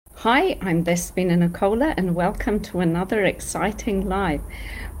Hi, I'm Despina Nicola, and welcome to another exciting live.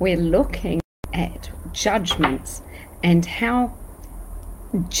 We're looking at judgments and how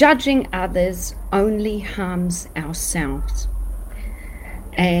judging others only harms ourselves.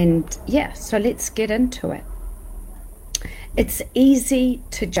 And so let's get into it. It's easy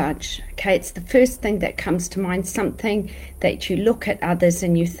to judge, okay? It's the first thing that comes to mind, something that you look at others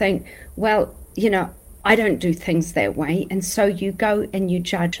and you think, well, I don't do things that way, and so you go and you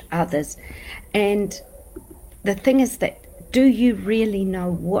judge others. And the thing is that, do you really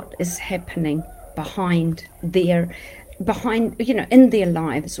know what is happening behind in their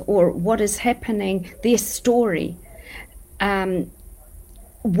lives, or what is happening, their story?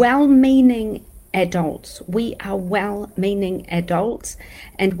 Well-meaning adults, we are well-meaning adults,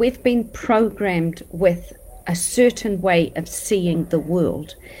 and we've been programmed with a certain way of seeing the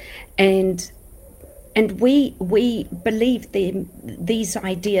world, and we believe these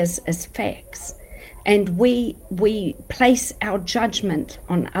ideas as facts, and we place our judgment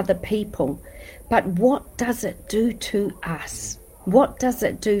on other people. But what does it do to us? What does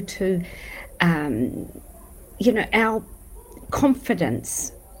it do to our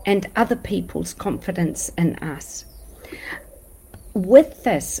confidence and other people's confidence in us? With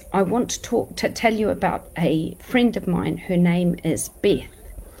this, I want to tell you about a friend of mine. Her name is Beth.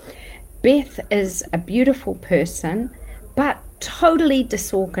 Beth is a beautiful person, but totally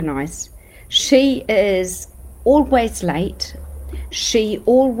disorganized. She is always late. She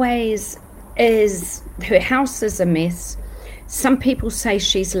always is, her house is a mess. Some people say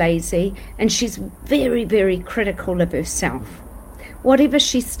she's lazy, and she's very, very critical of herself. Whatever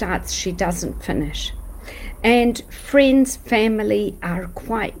she starts, she doesn't finish. And friends, family are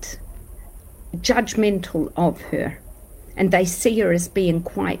quite judgmental of her, and they see her as being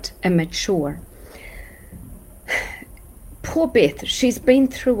quite immature. Poor Beth, she's been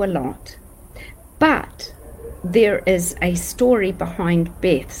through a lot. But there is a story behind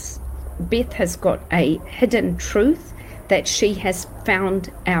Beth's. Beth has got a hidden truth that she has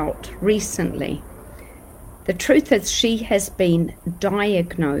found out recently. The truth is, she has been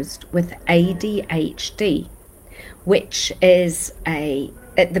diagnosed with ADHD, which is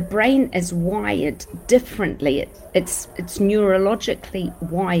the brain is wired differently. It's neurologically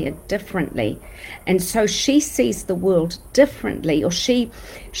wired differently, and so she sees the world differently, or she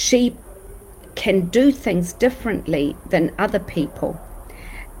can do things differently than other people,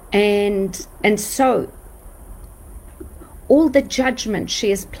 and so all the judgment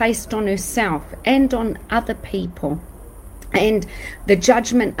she has placed on herself and on other people, and the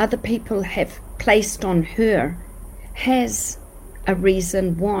judgment other people have placed on her, has a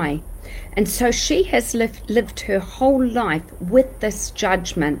reason why. And so she has lived her whole life with this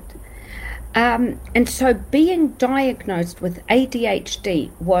judgment. And so being diagnosed with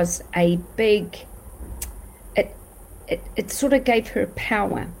ADHD was a big, it sort of gave her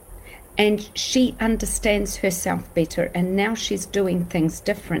power. And she understands herself better, and now she's doing things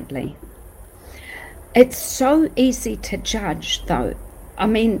differently. It's so easy to judge, though. I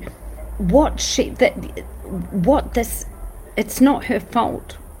mean, it's not her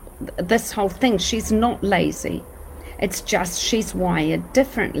fault, this whole thing. She's not lazy. It's just she's wired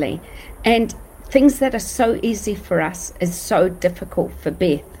differently. And things that are so easy for us is so difficult for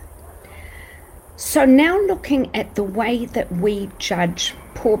Beth. So now looking at the way that we judge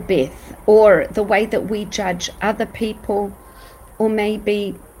poor Beth, or the way that we judge other people, or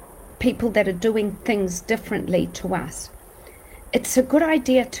maybe people that are doing things differently to us, it's a good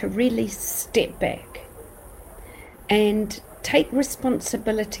idea to really step back and take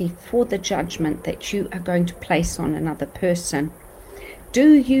responsibility for the judgment that you are going to place on another person.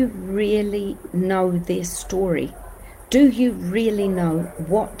 Do you really know their story? Do you really know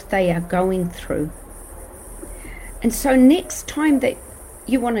what they are going through? And so next time that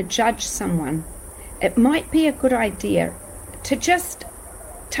you want to judge someone, it might be a good idea to just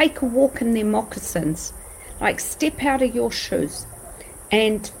take a walk in their moccasins, like step out of your shoes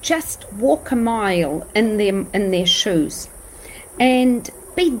and just walk a mile in their shoes, and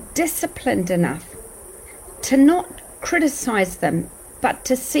be disciplined enough to not criticize them, but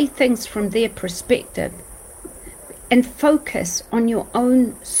to see things from their perspective, and focus on your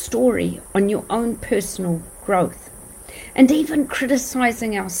own story, on your own personal growth. And even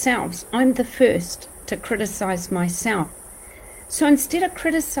criticizing ourselves, I'm the first to criticize myself. So instead of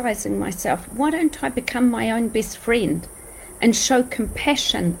criticizing myself, why don't I become my own best friend and show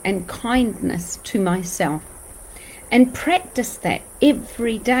compassion and kindness to myself, and practice that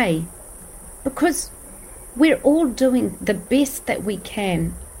every day? Because we're all doing the best that we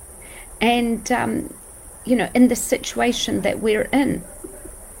can, and in the situation that we're in.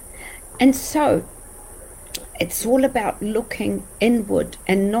 And so it's all about looking inward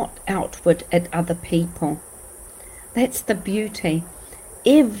and not outward at other people. That's the beauty.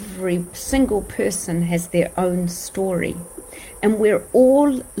 Every single person has their own story, and we're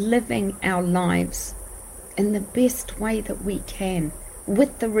all living our lives in the best way that we can,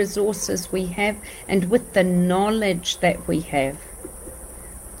 with the resources we have and with the knowledge that we have.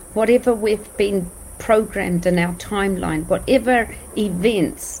 Whatever we've been programmed in our timeline, whatever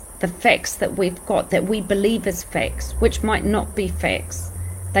events, the facts that we've got that we believe as facts, which might not be facts,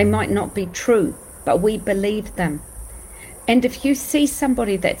 they might not be true, but we believe them. And if you see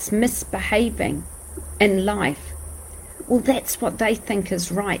somebody that's misbehaving in life, well, that's what they think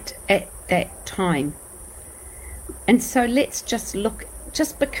is right at that time. And so let's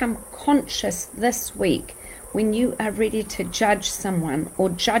just become conscious this week when you are ready to judge someone or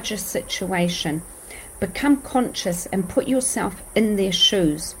judge a situation. Become conscious and put yourself in their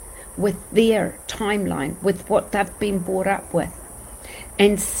shoes, with their timeline, with what they've been brought up with,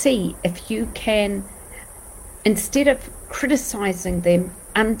 and see if you can, instead of criticizing them,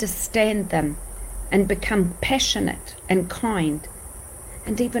 understand them and become passionate and kind,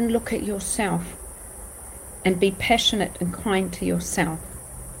 and even look at yourself and be passionate and kind to yourself.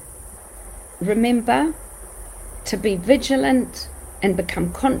 Remember to be vigilant and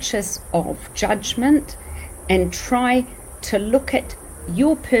become conscious of judgment, and try to look at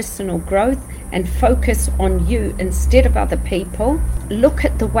your personal growth and focus on you instead of other people. Look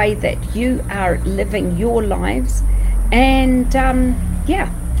at the way that you are living your lives, and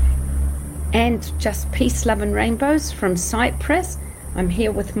and just peace, love and rainbows from Cyprus. I'm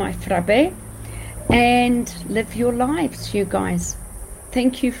here with my frabe, and live your lives, you guys.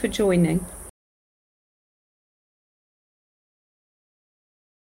 Thank you for joining.